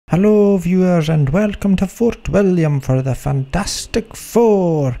Hello viewers and welcome to Fort William for the Fantastic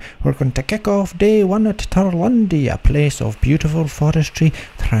Four. We're going to kick off day 1 at Torlundy, a place of beautiful forestry,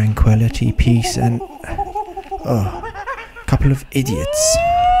 tranquility, peace and... a couple of idiots.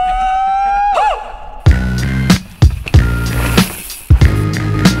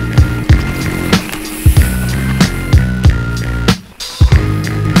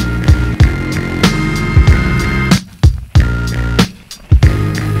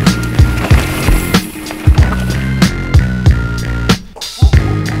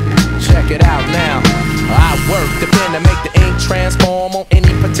 Transform on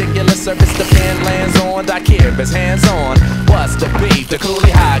any particular surface the pen lands on. I care if hands on. What's the beef? The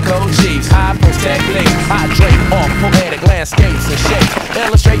coolie high code chiefs, high post technique. I drape off poetic landscapes and shapes.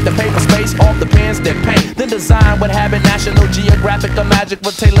 Illustrate the paper space off the pens that paint. Then design what habit National Geographic or magic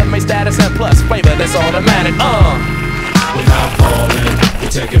with tailor-made status and plus flavor that's automatic. We're not falling, we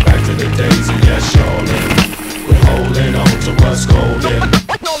take it back to the days of yes, y'allin'. We're holding on to what's golden.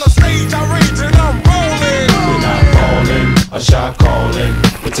 On the stage I rage and I'm rolling. We're not falling, a shot calling.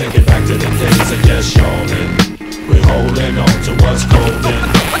 We take it back to the days of yes, y'allin'. We're holding on to what's golden.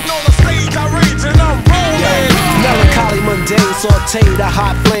 On the stage I rage and I'm rolling. Melancholy, mundane, sauteed, a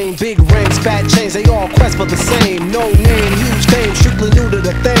hot flame. Big rings, fat chains, they all quest for the same. No name, huge fame, strictly new to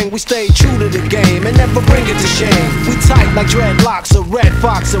the thing. We stay true to the game and never bring it to shame. We tight like dreadlocks, a red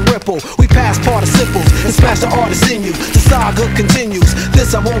fox and ripple. We pass participles and smash the artist in you. The saga continues,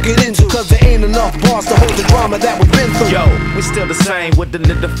 this I won't get into, cause there ain't enough bars to hold the drama that we've been through. Yo, we still the same with a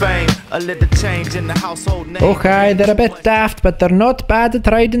little fame, a little change in the household name. Okay, they're a bit daft, but they're not bad at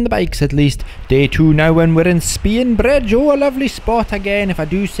riding the bikes at least. Day 2 now and we're in Spean Bridge. Oh, a lovely spot again, if I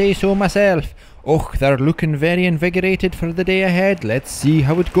do say so myself. Oh, they're looking very invigorated for the day ahead. Let's see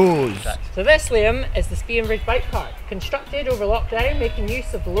how it goes. So this, Liam, is the Spean Bridge Bike Park, constructed over lockdown, making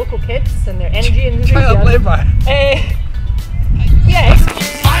use of the local kids and their energy and enthusiasm. Yes.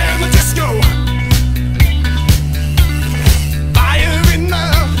 Fire in the disco. Fire in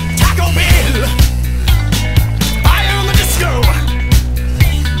the Taco Bell. Fire in the disco.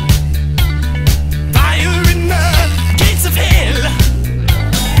 Fire in the gates of hell.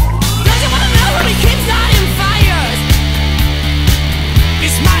 Don't you wanna know how many kids died in fires?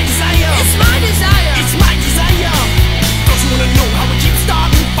 It's my desire. It's my desire. It's my desire. Don't you wanna know how we keep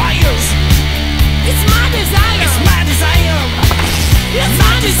starting fires? It's my desire. It's my desire. It's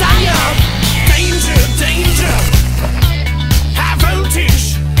my desire. Danger, danger. High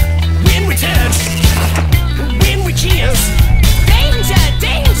voltage. When we touch. When we kiss. Danger,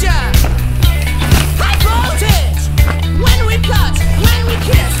 danger. High voltage. When we touch. When we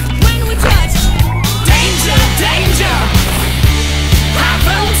kiss. When we touch. Danger, danger. High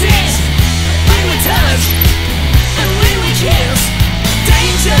voltage. When we touch. And when we kiss.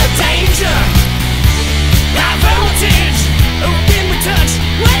 Danger, danger. High voltage. When we touch.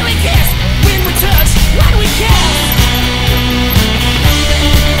 When we kiss. When we touch. When we kiss.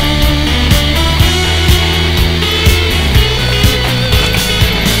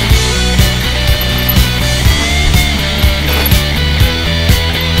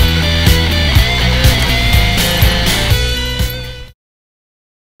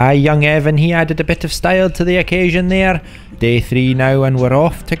 Aye, young Evan, he added a bit of style to the occasion there. Day 3 now and we're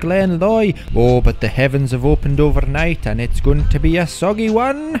off to Glenloy. Oh, but the heavens have opened overnight and it's going to be a soggy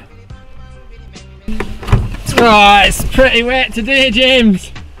one. Oh, it's pretty wet today,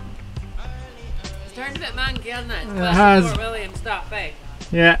 James. It's turned a bit manky, hasn't it? It has. Fort William start by.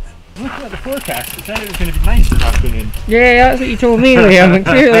 Yeah. Looking at the forecast, it said it was going to be nice this afternoon. Yeah, that's what you told me, Liam. It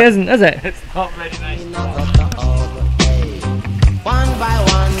clearly isn't, is it? It's not very nice. One by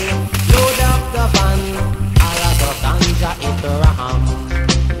one, load up the van. A lot of ganja it ram.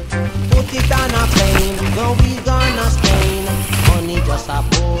 Put it on a plane, go we gonna Spain. Money just a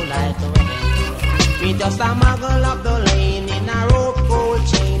blow like rain. We just a muggle up the lane in a rope gold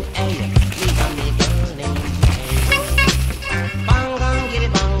chain. Hey, we can make girl name. Bang gang, get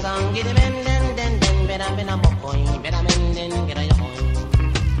it ben den. Better ben a mocoin, better ben den, get a yocoin.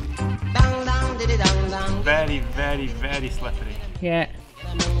 Dang dang, did it dang dang. Very, very, very slippery. Yeah.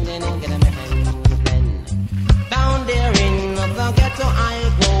 Down there in the ghetto I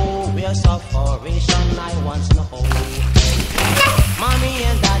go, where sufferation I once know. Mommy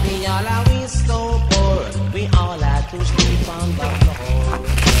and daddy all are we so poor, we all had to sleep on the floor.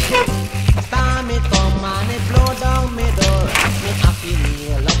 Storm it come and it blow down me door, me happy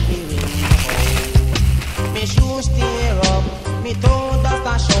meal up the window. Me shoes tear up, me toe dust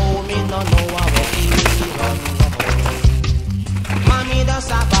a show, me no know how to run the hole. Mommy does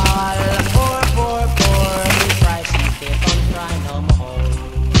a ball, poor, poor, poor. We try, she take on cry no more.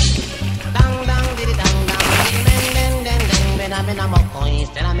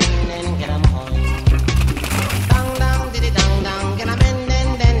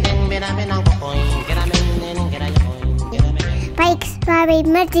 very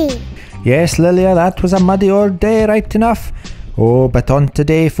muddy. Yes, Lilia, that was a muddy old day, right enough. Oh, but on to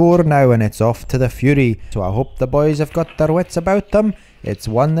day 4 now, and it's off to the Fury. So I hope the boys have got their wits about them. It's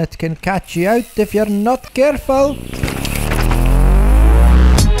one that can catch you out if you're not careful.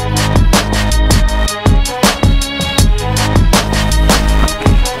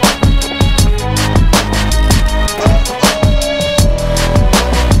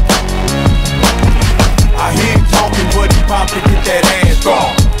 To get that ass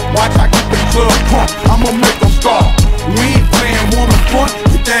off. Watch I get the club pump, I'ma make them stop. We ain't playing woman front,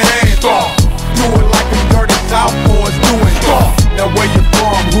 get that ass off. Do it like them dirty South boys doing soft. Now where you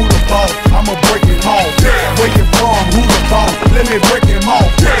from, who the boss? I'ma break him off. Where you from, who the boss? Let me break him off.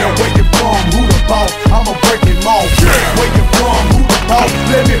 Now where you from, who the boss? I'ma break him off. Where you from, who the boss?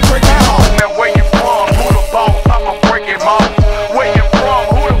 Let me break him off. Now where you from, who the boss? I'ma break him off. Where you from,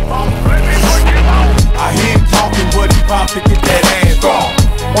 who the boss? Let me break him off. I hear him talking, but he about to get that ass off.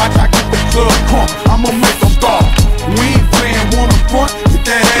 Watch I get the club pump, I'ma make them stop. We ain't playing one front, get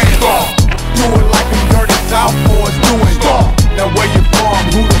that ass off. Do it like them dirty South boys doing soft. Now where you from,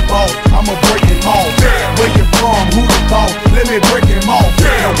 who the boss? I'ma break him off. Where you from, who the boss? Let me break him off.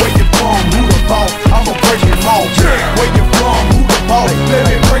 Now where you from, who the boss? I'ma break him off. Where you from, who the boss? Let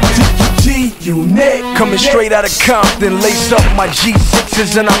me break him off. G-Unit, coming straight out of Compton, lace up my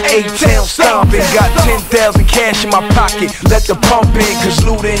G6s and I'm A-Town stomping. Got 10,000 cash in my pocket, let the pump in, cause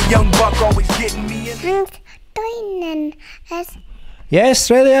Luda and Young Buck always getting me in. Yes,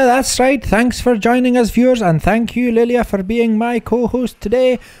 Lilia, that's right. Thanks for joining us, viewers, and thank you, Lilia, for being my co-host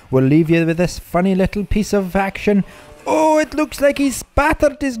today. We'll leave you with this funny little piece of action. Oh, it looks like he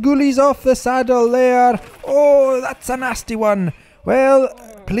spattered his goolies off the saddle there. Oh, that's a nasty one. Well,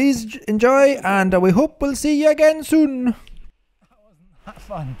 please enjoy, and we hope we'll see you again soon. That wasn't that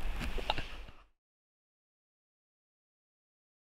fun.